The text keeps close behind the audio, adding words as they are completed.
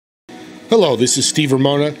Hello, this is Steve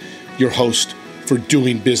Ramona, your host for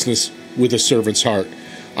Doing Business with a Servant's Heart.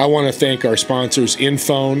 I want to thank our sponsors,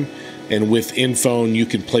 Infone, and with Infone, you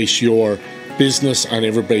can place your business on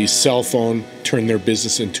everybody's cell phone, turn their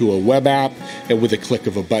business into a web app, and with a click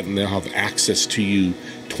of a button, they'll have access to you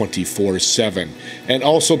 24/7. And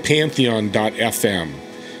also Pantheon.fm.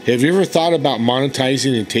 Have you ever thought about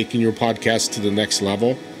monetizing and taking your podcast to the next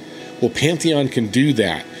level? Well, Pantheon can do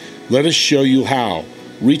that. Let us show you how.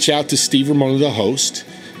 Reach out to Steve Ramona, the host,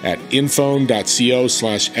 at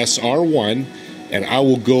infone.co/SR1, and I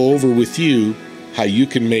will go over with you how you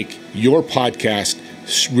can make your podcast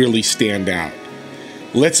really stand out.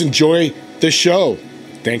 Let's enjoy the show.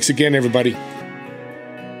 Thanks again, everybody.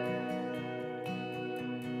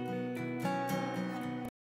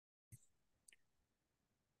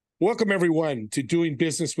 Welcome, everyone, to Doing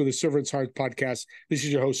Business with a Servant's Heart podcast. This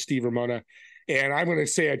is your host, Steve Ramona. And I'm going to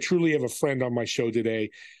say I truly have a friend on my show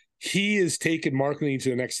today. He is taking marketing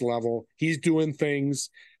to the next level. He's doing things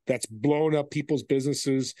that's blown up people's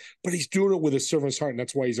businesses, but he's doing it with a servant's heart, and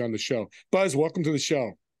that's why he's on the show. Buzz, welcome to the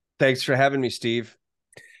show. Thanks for having me, Steve.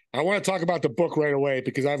 I want to talk about the book right away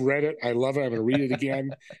because I've read it. I love it. I'm going to read it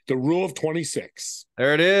again. The Rule of 26.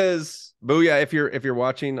 There it is. Booyah. If you're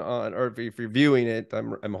watching on, or if you're viewing it,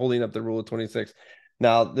 I'm holding up the Rule of 26.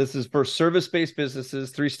 Now, this is for service-based businesses,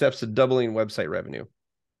 3 steps to doubling website revenue.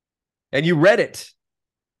 And you read it.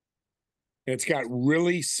 It's got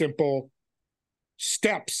really simple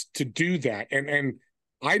steps to do that. And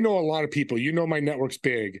I know a lot of people, my network's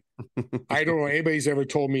big. I don't know anybody's ever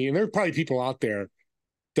told me, and there are probably people out there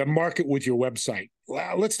that market with your website.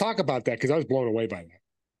 Well, let's talk about that because I was blown away by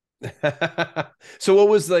that. So what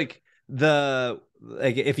was if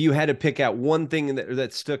you had to pick out one thing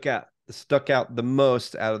that stuck out the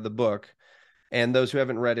most out of the book, and those who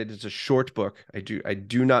haven't read it, it's a short book. I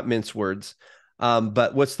do not mince words.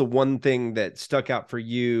 But what's the one thing that stuck out for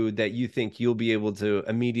you that you think you'll be able to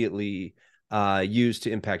immediately use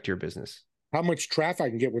to impact your business? How much traffic I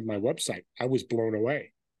can get with my website. I was blown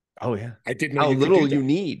away. Oh yeah. I didn't know how little you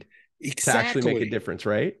need to actually make a difference,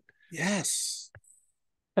 right? Yes.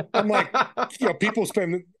 I'm like, people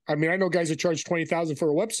spend, I know guys that charge $20,000 for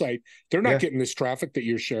a website. They're not getting this traffic that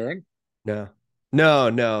you're sharing. No.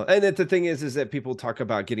 And the thing is that people talk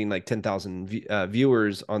about getting like 10,000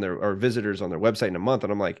 viewers on or visitors on their website in a month.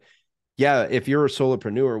 And I'm like, yeah, if you're a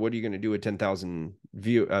solopreneur, what are you going to do with 10,000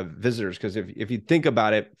 visitors? Because if you think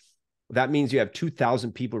about it, that means you have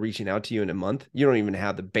 2,000 people reaching out to you in a month. You don't even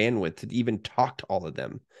have the bandwidth to even talk to all of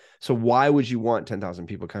them. So why would you want 10,000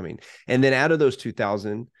 people coming? And then out of those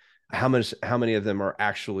 2,000, how many of them are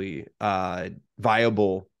actually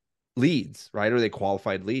viable leads, right? Are they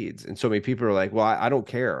qualified leads? And so many people are like, well, I don't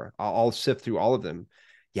care. I'll sift through all of them.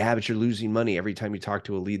 Yeah, but you're losing money every time you talk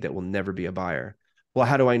to a lead that will never be a buyer. Well,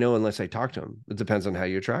 how do I know unless I talk to them? It depends on how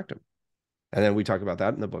you attract them. And then we talk about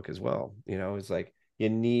that in the book as well. It's like, you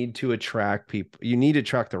need to attract people. You need to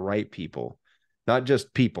attract the right people, not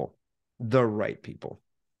just people, the right people.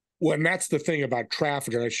 Well, and that's the thing about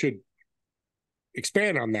traffic, and I should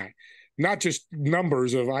expand on that. Not just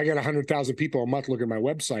numbers of I got 100,000 people a month looking at my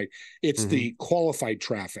website. It's the qualified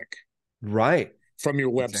traffic, right, from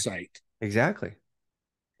your website. Exactly.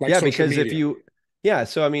 Like because media.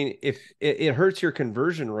 So if it hurts your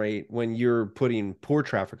conversion rate when you're putting poor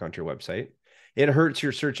traffic onto your website, it hurts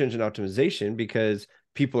your search engine optimization because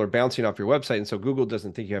people are bouncing off your website, and so Google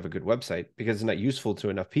doesn't think you have a good website because it's not useful to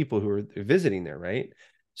enough people who are visiting there, right?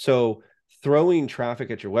 So throwing traffic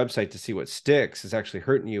at your website to see what sticks is actually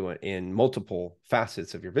hurting you in multiple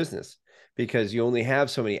facets of your business because you only have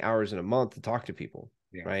so many hours in a month to talk to people,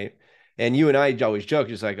 right? And you and I always joke,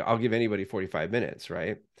 just like, I'll give anybody 45 minutes,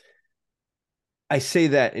 right? I say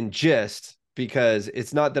that in jest because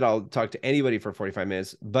it's not that I'll talk to anybody for 45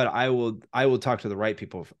 minutes, but I will talk to the right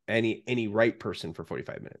people, any right person for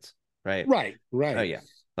 45 minutes, right? Right. Oh yeah.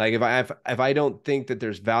 Like if I don't think that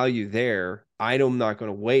there's value there, I'm not going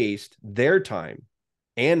to waste their time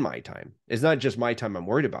and my time. It's not just my time I'm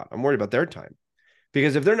worried about. I'm worried about their time.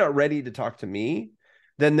 Because if they're not ready to talk to me,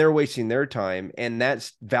 then they're wasting their time. And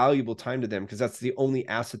that's valuable time to them because that's the only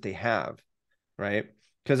asset they have, right?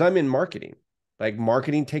 Because I'm in marketing. Like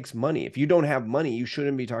marketing takes money. If you don't have money, you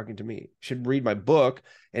shouldn't be talking to me. You should read my book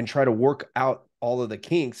and try to work out all of the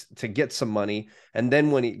kinks to get some money. And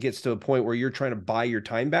then when it gets to a point where you're trying to buy your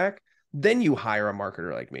time back, then you hire a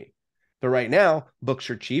marketer like me. But right now, books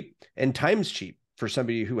are cheap and time's cheap for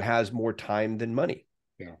somebody who has more time than money,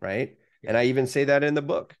 right? Yeah. And I even say that in the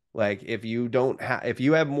book. Like if you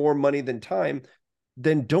have more money than time,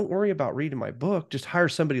 then don't worry about reading my book. Just hire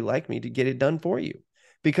somebody like me to get it done for you.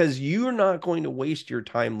 Because you're not going to waste your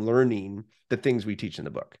time learning the things we teach in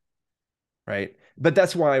the book. right? But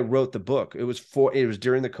that's why I wrote the book. It was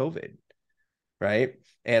during the COVID, right?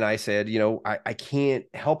 And I said, I can't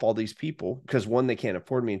help all these people because one, they can't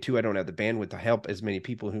afford me, and two, I don't have the bandwidth to help as many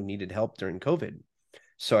people who needed help during COVID.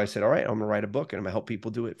 So I said, all right, I'm gonna write a book and I'm gonna help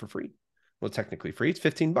people do it for free. Well, technically free. It's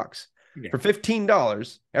 $15. Yeah. For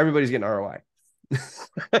 $15, everybody's getting ROI.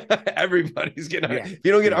 Everybody's getting. Yeah. If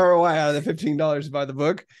you don't get ROI out of the $15 to buy the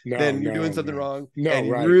book, then you're doing something wrong. And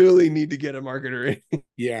you really need to get a marketer in.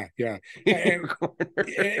 Yeah. And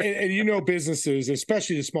businesses,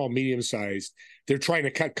 especially the small, medium sized, they're trying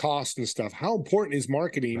to cut costs and stuff. How important is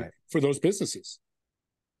marketing for those businesses?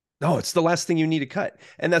 No, it's the last thing you need to cut.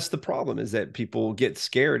 And that's the problem, is that people get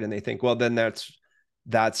scared and they think, well, then that's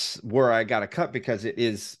where I got to cut because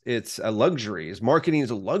it's a luxury. Marketing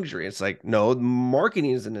is a luxury. It's like, no,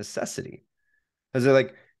 marketing is a necessity. Because they're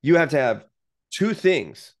like, you have to have two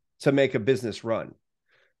things to make a business run: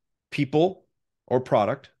 people or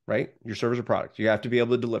product, right? Your service or product. You have to be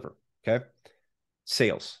able to deliver. Okay.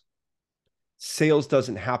 Sales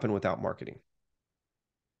doesn't happen without marketing.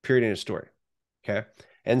 Period. In a story. Okay.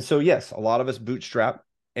 And so, yes, a lot of us bootstrap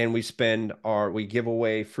and we give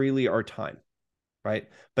away freely our time, right?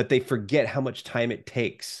 But they forget how much time it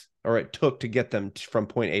took to get them from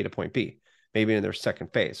point A to point B, maybe in their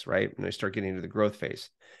second phase, right? When they start getting into the growth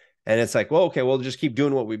phase. And it's like, well, okay, we'll just keep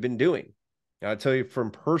doing what we've been doing. Now, I'll tell you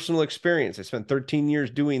from personal experience, I spent 13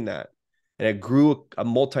 years doing that. And it grew a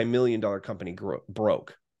multi-million-dollar company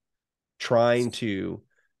broke, trying to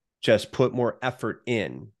just put more effort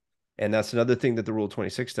in. And that's another thing that the Rule of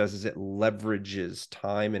 26 does, is it leverages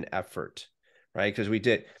time and effort, right? Because we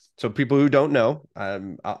did. So people who don't know,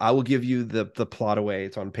 I will give you the plot away.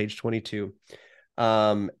 It's on page 22.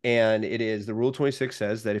 And it is, the Rule of 26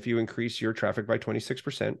 says that if you increase your traffic by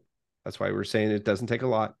 26%, that's why we're saying it doesn't take a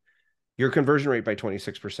lot, your conversion rate by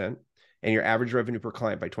 26%, and your average revenue per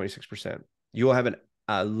client by 26%, you will have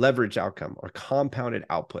a leverage outcome or compounded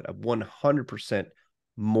output of 100%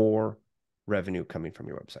 more revenue coming from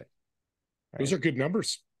your website. Right? Those are good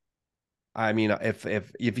numbers. I mean, if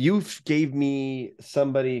you gave me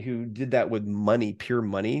somebody who did that with money, pure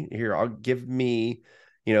money, here, I'll give me,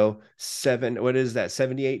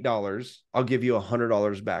 $78. I'll give you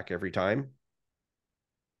 $100 back every time.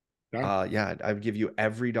 Yeah, I'd give you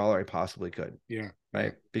every dollar I possibly could. Yeah.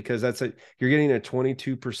 Right. Because you're getting a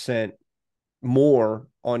 22% more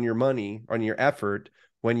on your money, on your effort,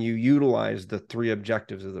 when you utilize the 3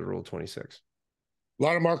 objectives of the Rule 26. A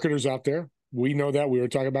lot of marketers out there. We know that. We were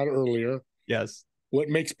talking about it earlier. Yes. What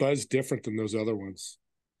makes Buzz different than those other ones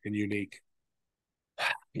and unique?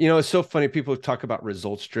 It's so funny. People talk about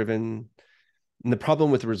results driven. And the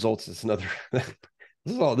problem with results is another. This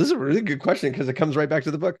is a really good question because it comes right back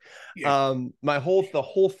to the book. Yeah. The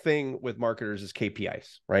whole thing with marketers is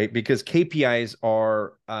KPIs, right? Because KPIs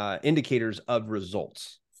are indicators of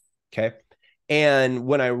results. Okay. And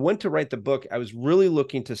when I went to write the book, I was really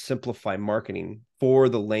looking to simplify marketing for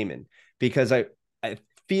the layman, because I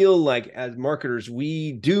feel like as marketers,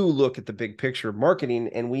 we do look at the big picture of marketing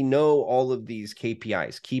and we know all of these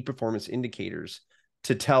KPIs, key performance indicators,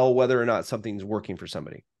 to tell whether or not something's working for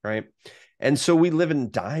somebody, right? And so we live and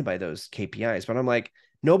die by those KPIs. But I'm like,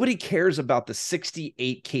 nobody cares about the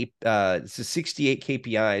 68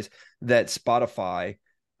 KPIs that Shopify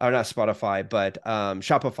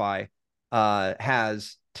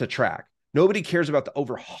has to track. Nobody cares about the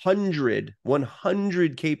over 100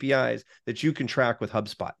 KPIs that you can track with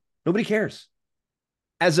HubSpot. Nobody cares.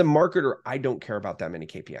 As a marketer, I don't care about that many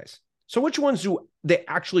KPIs. So which ones do they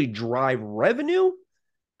actually drive revenue?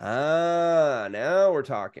 Now we're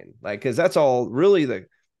talking. Because that's all really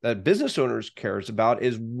that business owners cares about,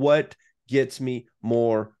 is what gets me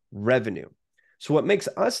more revenue. So what makes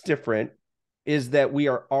us different is that we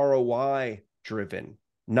are ROI driven,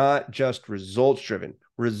 not just results driven.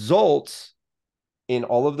 Results in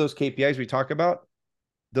all of those KPIs we talk about,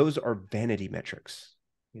 those are vanity metrics.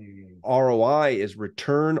 ROI is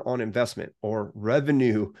return on investment, or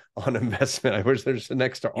revenue on investment. I wish there's an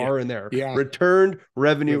extra R in there. Yeah. Returned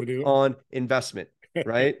revenue on investment,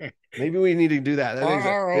 right? Maybe we need to do that.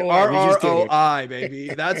 ROI, baby.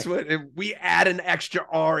 That's what we add, an extra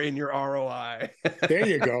R in your ROI. There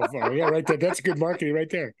you go. Yeah, right there. That's good marketing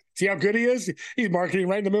right there. See how good he is? He's marketing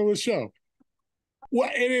right in the middle of the show. Well,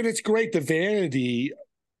 and it's great, the vanity,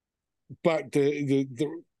 but the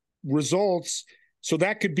results. So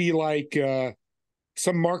that could be like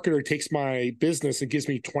some marketer takes my business and gives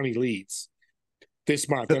me 20 leads this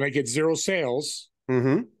month, and I get 0 sales.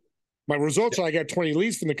 Mm-hmm. My results are I got 20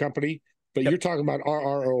 leads from the company, but you're talking about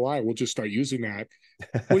ROI. We'll just start using that.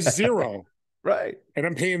 Was 0. Right. And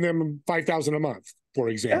I'm paying them $5,000 a month, for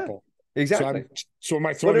example. Exactly. So am I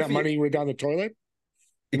What throwing if that money right down the toilet?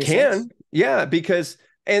 you In a can, sense? yeah, because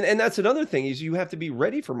and that's another thing is you have to be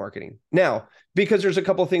ready for marketing now because there's a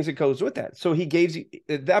couple of things that goes with that. So he gave you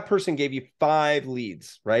that person gave you 5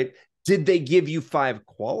 leads, right? Did they give you 5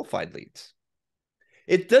 qualified leads?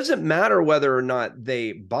 It doesn't matter whether or not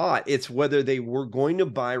they bought, it's whether they were going to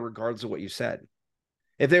buy regardless of what you said.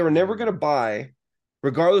 If they were never going to buy,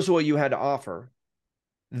 regardless of what you had to offer,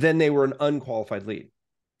 then they were an unqualified lead.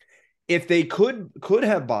 If they could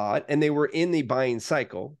have bought and they were in the buying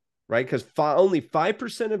cycle, right? Because only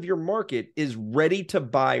 5% of your market is ready to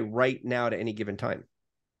buy right now at any given time.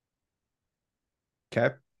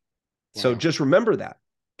 Okay. Wow. So just remember that.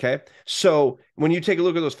 Okay. So when you take a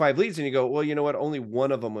look at those 5 leads and you go, well, you know what? Only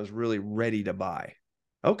one of them was really ready to buy.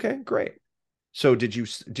 Okay, great. So did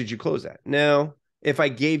you close that? No. If I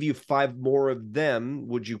gave you 5 more of them,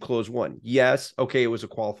 would you close one? Yes. Okay. It was a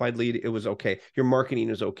qualified lead. It was okay. Your marketing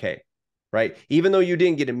is okay. Right. Even though you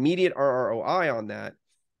didn't get immediate ROI on that,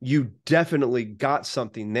 you definitely got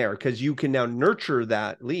something there because you can now nurture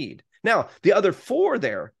that lead. Now, the other 4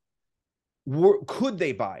 there, could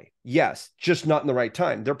they buy? Yes, just not in the right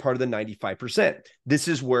time. They're part of the 95%. This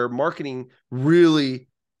is where marketing really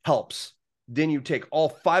helps. Then you take all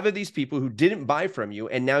 5 of these people who didn't buy from you,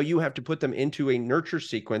 and now you have to put them into a nurture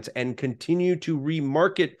sequence and continue to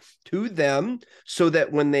remarket to them so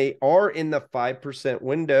that when they are in the 5%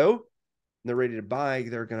 window, they're ready to buy,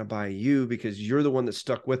 they're going to buy you because you're the one that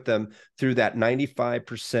stuck with them through that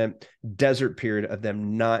 95% desert period of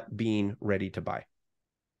them not being ready to buy.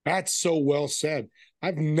 That's so well said.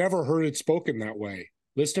 I've never heard it spoken that way.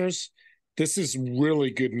 Listeners, this is really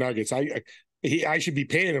good nuggets. I should be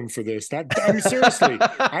paying him for this. I mean, seriously,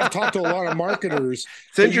 I've talked to a lot of marketers.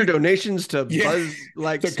 Send your donations to the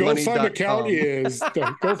GoFundMe account is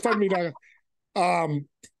the GoFundMe.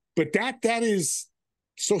 But that is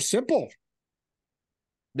so simple.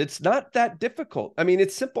 It's not that difficult. I mean,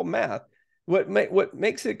 it's simple math. What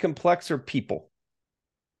makes it complex are people,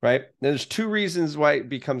 right? There's 2 reasons why it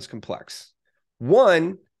becomes complex.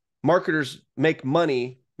 One, marketers make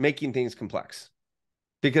money making things complex.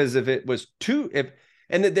 Because if it was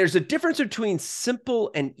and there's a difference between simple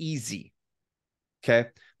and easy. Okay.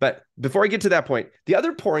 But before I get to that point, the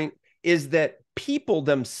other point is that people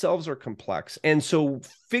themselves are complex. And so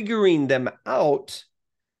figuring them out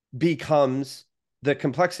becomes the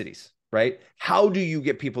complexities, right? How do you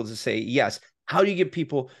get people to say yes? How do you get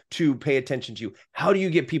people to pay attention to you? How do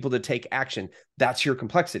you get people to take action? That's your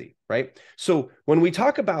complexity, right? So when we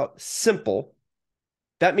talk about simple,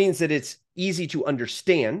 that means that it's easy to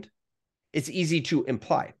understand, it's easy to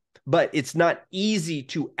imply, but it's not easy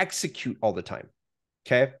to execute all the time,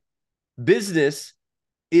 okay? Business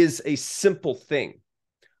is a simple thing.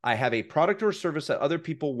 I have a product or service that other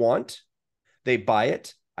people want, they buy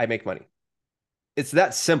it, I make money. It's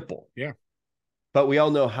that simple. Yeah. But we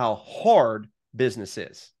all know how hard business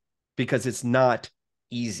is because it's not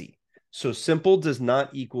easy. So simple does not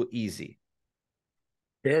equal easy.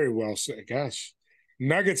 Very well said. Gosh,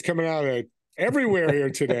 nuggets coming out of everywhere here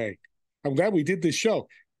today. I'm glad we did this show.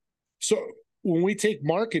 So when we take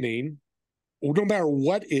marketing, no matter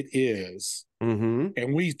what it is,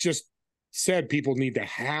 and we just said people need to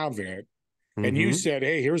have it, and you said,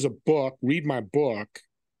 hey, here's a book, read my book.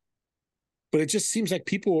 But it just seems like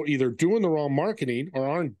people are either doing the wrong marketing or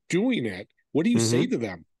aren't doing it. What do you say to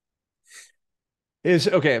them?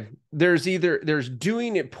 There's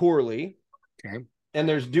doing it poorly, okay, and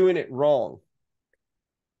there's doing it wrong.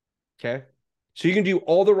 Okay. So you can do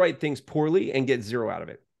all the right things poorly and get 0 out of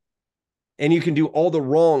it. And you can do all the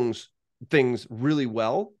wrong things really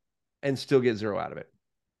well and still get 0 out of it.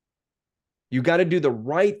 You got to do the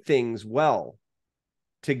right things well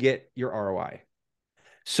to get your ROI.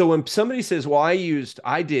 So when somebody says, well, I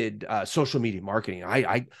did social media marketing.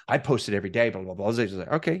 I posted every day, blah, blah, blah. It's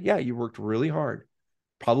like, okay, yeah, you worked really hard,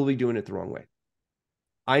 probably doing it the wrong way.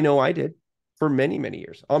 I know I did for many, many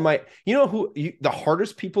years. The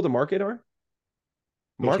hardest people to market are?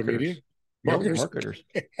 Marketers. Marketers.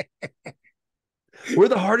 We're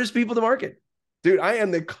the hardest people to market. Dude, I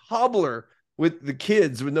am the cobbler with the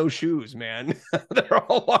kids with no shoes, man. They're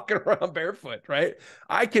all walking around barefoot, right?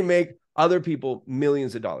 I can make other people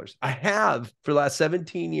millions of dollars. I have for the last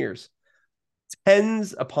 17 years,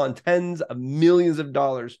 tens upon tens of millions of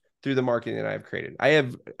dollars through the marketing that I've created.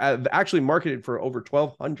 I've actually marketed for over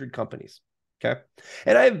 1,200 companies. Okay.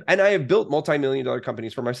 And I have built multi-million-dollar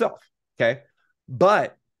companies for myself. Okay.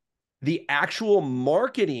 But the actual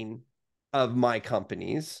marketing of my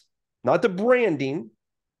companies, not the branding,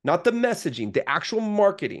 not the messaging, the actual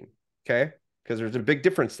marketing. Okay. Because there's a big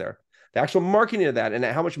difference there. The actual marketing of that and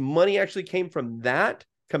how much money actually came from that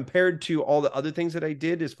compared to all the other things that I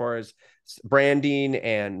did as far as branding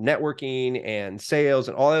and networking and sales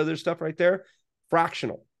and all the other stuff right there,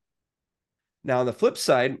 fractional. Now, on the flip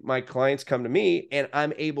side, my clients come to me and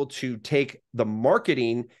I'm able to take the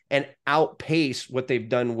marketing and outpace what they've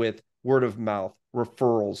done with word of mouth,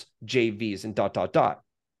 referrals, JVs, and ...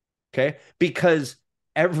 Okay. Because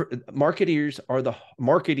marketers are the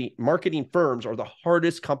marketing firms are the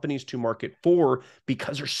hardest companies to market for,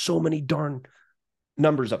 because there's so many darn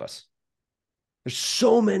numbers of us. There's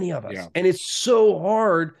so many of us. Yeah. And it's so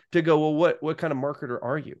hard to go, well, what kind of marketer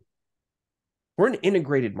are you? We're an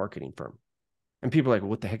integrated marketing firm. And people are like, well,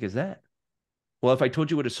 what the heck is that? Well, if I told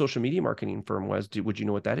you what a social media marketing firm was, would you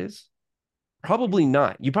know what that is? Probably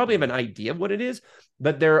not. You probably have an idea of what it is,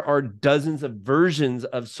 but there are dozens of versions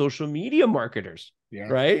of social media marketers,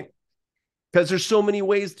 right? Because there's so many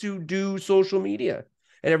ways to do social media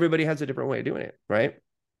and everybody has a different way of doing it, right?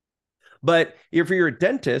 But if you're a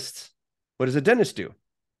dentist, what does a dentist do?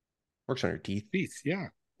 Works on your teeth. Yeah.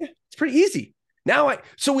 It's pretty easy.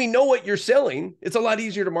 So we know what you're selling. It's a lot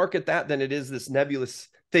easier to market that than it is this nebulous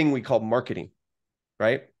thing we call marketing,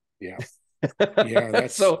 right? Yeah. Yeah.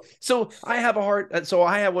 That's so I have one of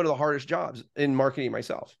the hardest jobs in marketing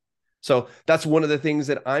myself. So that's one of the things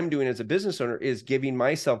that I'm doing as a business owner, is giving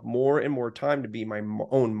myself more and more time to be my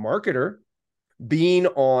own marketer, being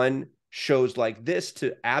on shows like this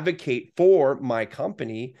to advocate for my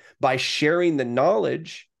company by sharing the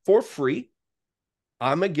knowledge for free.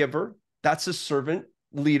 I'm a giver. That's a servant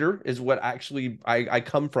leader, is what actually I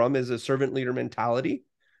come from, is a servant leader mentality,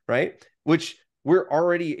 right? Which we're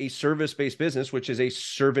already a service-based business, which is a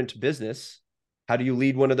servant business. How do you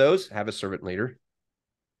lead one of those? Have a servant leader,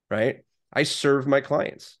 right? I serve my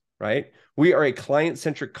clients, right? We are a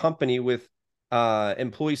client-centric company with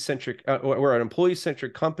employee-centric. We're an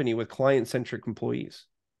employee-centric company with client-centric employees,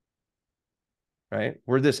 right?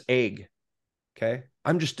 We're this egg, okay?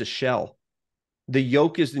 I'm just a shell. The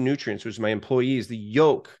yolk is the nutrients, which is my employees. The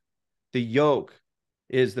yolk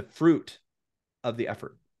is the fruit of the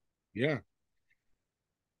effort. Yeah.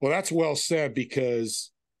 Well, that's well said,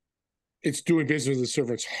 because it's doing business with the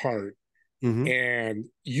servant's heart. Mm-hmm. And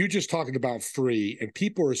you just talking about free, and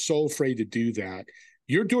people are so afraid to do that.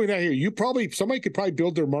 You're doing that here. Somebody could probably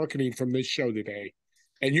build their marketing from this show today.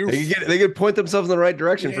 And they could point themselves in the right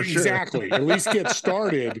direction, for sure. Exactly. At least get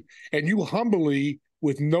started. And you humbly,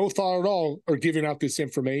 with no thought at all, are giving out this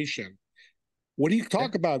information. What do you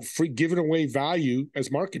talk about free, giving away value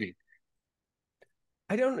as marketing?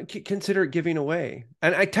 I don't consider it giving away.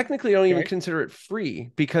 And I technically don't even consider it free,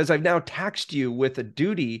 because I've now taxed you with a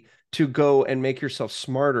duty to go and make yourself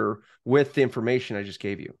smarter with the information I just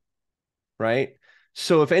gave you. Right.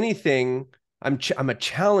 So if anything, I'm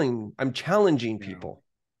challenging people,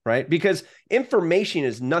 right? Because information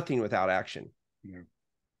is nothing without action. Yeah.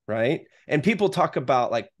 Right. And people talk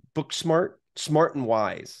about like book smart and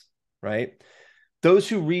wise, right? Those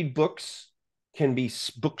who read books can be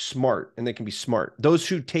book smart, and they can be smart. Those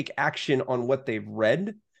who take action on what they've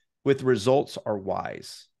read with results are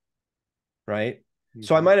wise, right? Mm-hmm.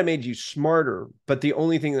 So I might have made you smarter, but the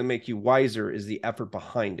only thing that make you wiser is the effort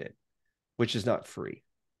behind it, which is not free.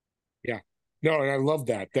 Yeah. No, and I love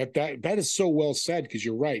that. That is so well said, because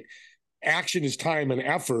you're right. Action is time and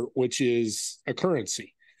effort, which is a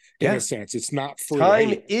currency in a sense. It's not free.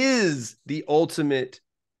 Time is the ultimate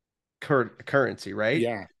currency, right?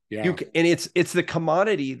 Yeah. Yeah. And it's the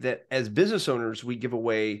commodity that as business owners we give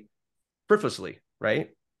away frivolously, right?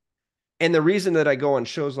 And the reason that I go on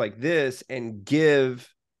shows like this and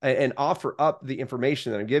give and offer up the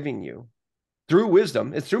information that I'm giving you through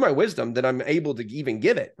wisdom, it's through my wisdom that I'm able to even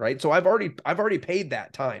give it, right? So I've already paid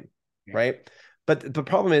that time, right? But the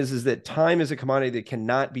problem is that time is a commodity that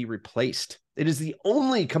cannot be replaced. It is the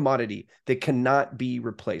only commodity that cannot be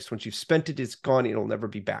replaced. Once you've spent it, it's gone. It'll never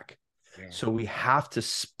be back. Yeah. So we have to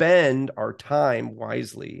spend our time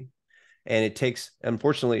wisely. And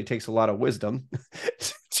unfortunately, it takes a lot of wisdom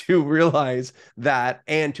to realize that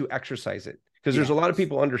and to exercise it. Because there's a lot of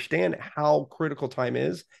people understand how critical time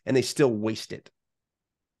is, and they still waste it.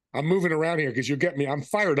 I'm moving around here because you get me. I'm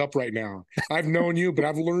fired up right now. I've known you, but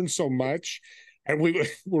I've learned so much. And we're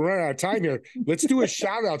running out of time here. Let's do a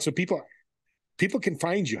shout out so people can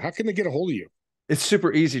find you. How can they get a hold of you? It's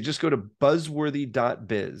super easy. Just go to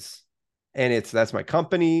buzzworthy.biz. And that's my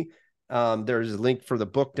company. There's a link for the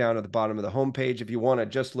book down at the bottom of the homepage. If you want to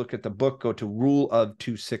just look at the book, go to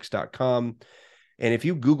ruleof26.com. And if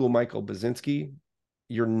you Google Michael Buzinski,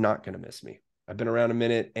 you're not going to miss me. I've been around a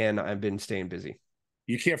minute and I've been staying busy.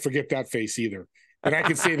 You can't forget that face either. And I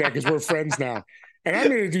can say that because we're friends now. And I'm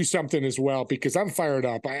going to do something as well because I'm fired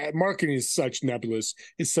up. Marketing is such nebulous.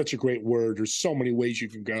 It's such a great word. There's so many ways you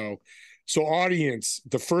can go. So, audience,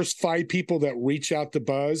 the first 5 people that reach out to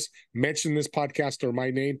Buzz, mention this podcast or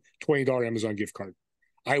my name, $20 Amazon gift card.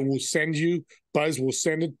 I will send you, Buzz will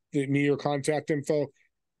send me your contact info,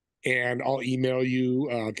 and I'll email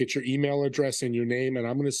you, get your email address and your name, and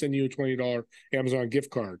I'm going to send you a $20 Amazon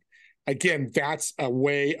gift card. Again, that's a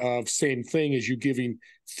way of same thing as you giving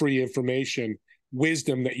free information,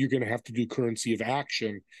 wisdom that you're going to have to do currency of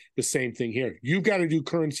action. The same thing here. You've got to do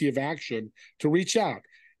currency of action to reach out.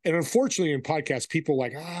 And unfortunately, in podcasts, people are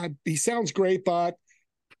like, he sounds great, but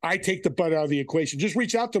I take the butt out of the equation. Just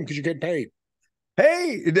reach out to them because you're getting paid.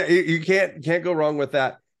 Hey, you can't go wrong with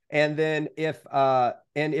that. And then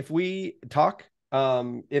if we talk,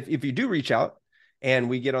 if you do reach out and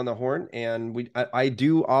we get on the horn, and I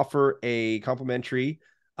do offer a complimentary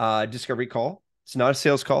discovery call. It's not a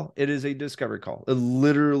sales call. It is a discovery call.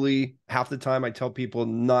 Literally half the time I tell people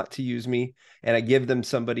not to use me, and I give them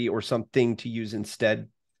somebody or something to use instead,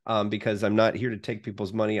 because I'm not here to take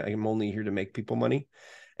people's money. I'm only here to make people money.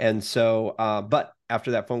 And so, but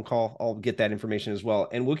after that phone call, I'll get that information as well.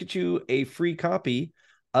 And we'll get you a free copy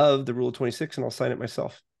of the Rule of 26, and I'll sign it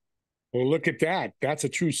myself. Well, look at that. That's a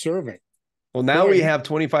true servant. Well, now we have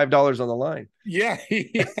 $25 on the line. Yeah.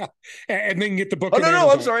 And then get the book. Oh, no,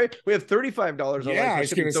 I'm sorry. We have $35 on yeah,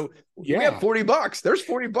 line. So we have $40. There's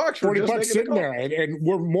 $40. $40 sitting there. And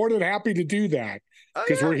we're more than happy to do that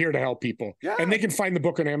because we're here to help people. Yeah. And they can find the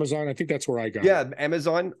book on Amazon. I think that's where I got it.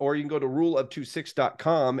 Amazon, or you can go to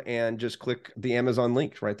ruleof26.com and just click the Amazon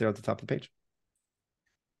link right there at the top of the page.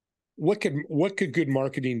 What could good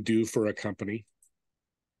marketing do for a company?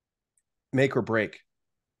 Make or break.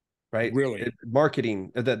 Right? Really?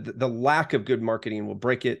 Marketing, the lack of good marketing will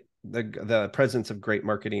break it. The presence of great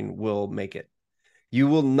marketing will make it. You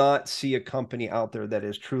will not see a company out there that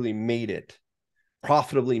has truly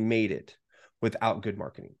profitably made it without good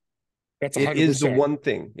marketing. That's 100%. It is the one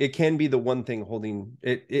thing. It can be the one thing holding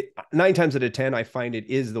it. 9 times out of 10, I find it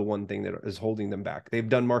is the one thing that is holding them back. They've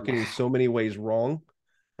done marketing so many ways wrong,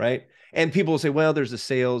 right? And people will say, well, there's the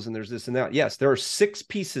sales and there's this and that. Yes, there are 6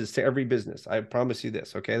 pieces to every business. I promise you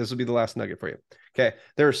this. Okay. This will be the last nugget for you. Okay.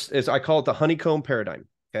 I call it the honeycomb paradigm.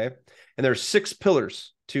 Okay. And there's 6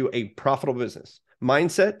 pillars to a profitable business: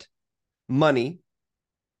 mindset, money,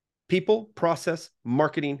 people, process,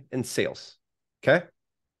 marketing, and sales. Okay.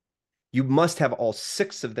 You must have all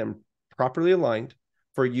 6 of them properly aligned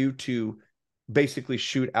for you to basically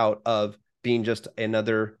shoot out of being just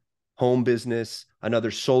another home business, another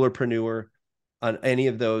solopreneur, on any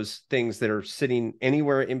of those things that are sitting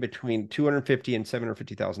anywhere in between $250,000 and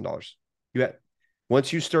 $750,000.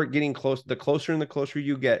 Once you start getting close, the closer and the closer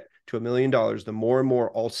you get to $1 million, the more and more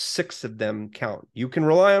all 6 of them count. You can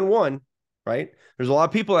rely on one, right? There's a lot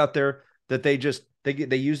of people out there that they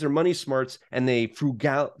use their money smarts, and they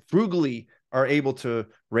frugally are able to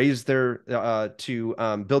raise their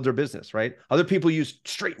build their business, right? Other people use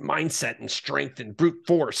straight mindset and strength and brute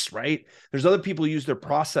force, right? There's other people who use their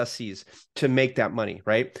processes to make that money,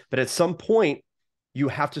 right? But at some point, you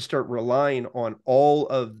have to start relying on all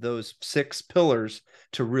of those 6 pillars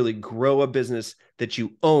to really grow a business that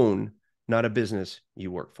you own, not a business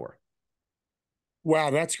you work for.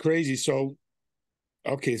 Wow, that's crazy. So,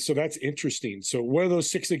 okay, so that's interesting. So what are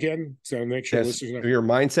those 6 again? So make sure listeners know. Your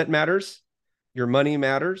mindset matters. Your money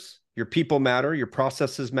matters, your people matter, your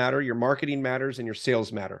processes matter, your marketing matters, and your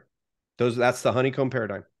sales matter. That's the honeycomb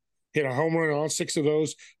paradigm. Hit a home run on all 6 of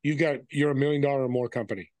those, you're $1 million or more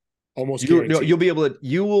company. Almost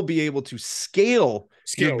you will be able to scale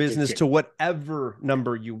your business to whatever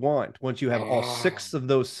number you want once you have all 6 of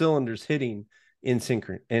those cylinders hitting in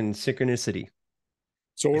synchronicity.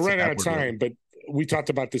 So we're running out of time, but we talked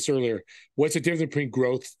about this earlier. What's the difference between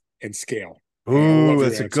growth and scale? Ooh,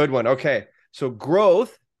 that's a good one. Okay. So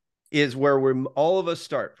growth is where all of us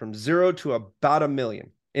start from 0 to about 1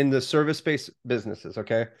 million in the service-based businesses.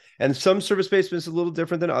 Okay. And some service-based businesses are a little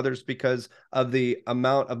different than others because of the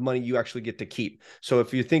amount of money you actually get to keep. So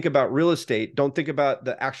if you think about real estate, don't think about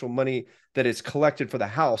the actual money that is collected for the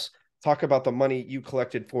house. Talk about the money you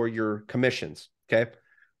collected for your commissions. Okay.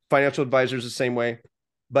 Financial advisors the same way.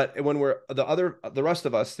 But when the rest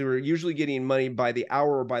of us, we're usually getting money by the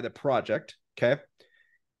hour or by the project. Okay.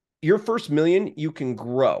 Your first $1 million, you can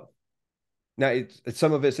grow. Now,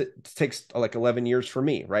 some of it takes like 11 years for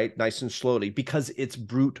me, right? Nice and slowly, because it's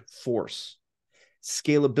brute force.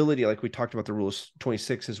 Scalability, like we talked about the Rule of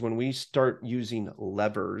 26, is when we start using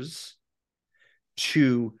levers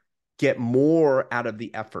to get more out of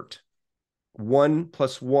the effort. 1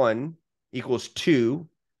 + 1 = 2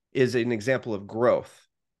 is an example of growth.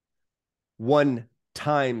 1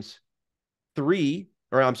 times 3,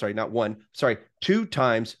 or I'm sorry, not 1, sorry, 2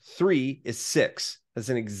 times 3 is 6. That's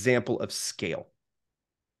an example of scale.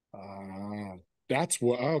 That's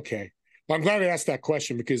what, okay. Well, I'm glad I asked that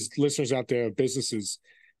question, because listeners out there of businesses,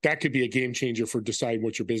 that could be a game changer for deciding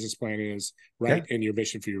what your business plan is, right? Yeah. And your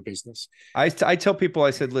mission for your business. I tell people,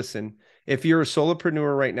 I said, listen, if you're a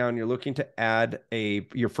solopreneur right now and you're looking to add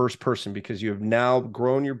your first person because you have now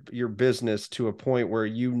grown your business to a point where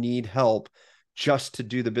you need help just to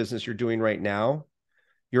do the business you're doing right now,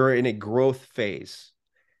 you're in a growth phase.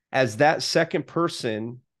 As that second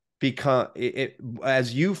person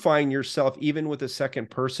as you find yourself, even with a second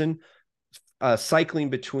person, cycling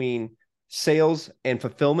between sales and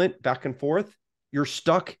fulfillment back and forth, you're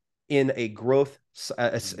stuck in a growth.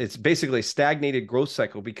 It's basically a stagnated growth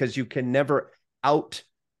cycle, because you can never out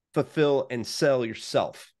fulfill and sell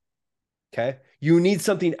yourself. Okay. You need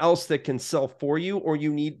something else that can sell for you, or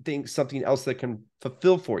you need something else that can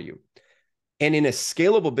fulfill for you. And in a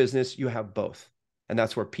scalable business, you have both. And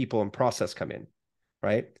that's where people and process come in,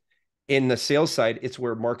 right? In the sales side, it's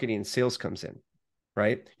where marketing and sales comes in,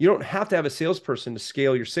 right? You don't have to have a salesperson to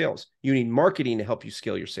scale your sales. You need marketing to help you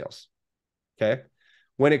scale your sales. Okay.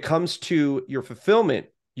 When it comes to your fulfillment,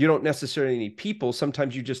 you don't necessarily need people.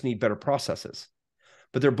 Sometimes you just need better processes,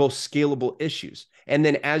 but they're both scalable issues. And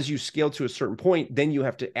then as you scale to a certain point, then you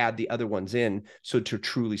have to add the other ones in so to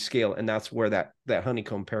truly scale. And that's where that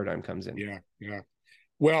honeycomb paradigm comes in. Yeah. Yeah.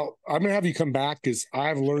 Well, I'm going to have you come back, because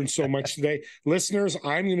I've learned so much today. Listeners,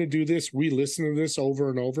 I'm going to do this, re-listen to this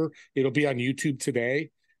over and over. It'll be on YouTube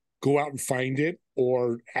today. Go out and find it,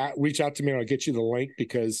 or reach out to me and I'll get you the link,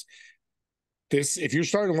 because if you're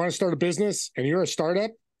want to start a business and you're a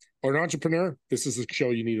startup or an entrepreneur, this is a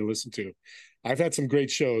show you need to listen to. I've had some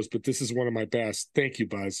great shows, but this is one of my best. Thank you,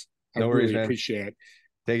 Buzz. I really appreciate it.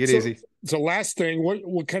 Take it easy. So last thing,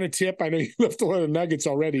 what kind of tip? I know you left a lot of nuggets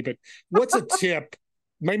already, but what's a tip,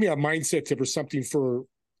 maybe a mindset tip or something for,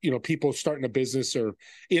 people starting a business or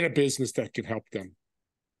in a business that can help them?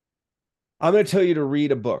 I'm going to tell you to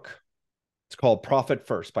read a book. It's called Profit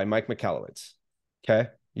First by Mike Michalowicz. Okay.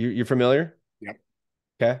 You're familiar? Yep.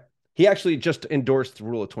 Okay. He actually just endorsed the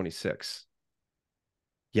rule of 26.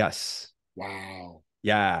 Yes. Wow.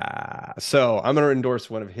 Yeah. So I'm going to endorse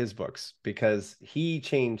one of his books, because he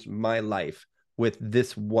changed my life with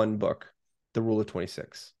this one book, The Rule of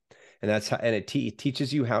 26. And that's how, and it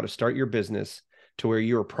teaches you how to start your business to where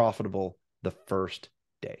you're profitable the first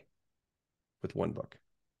day with one book.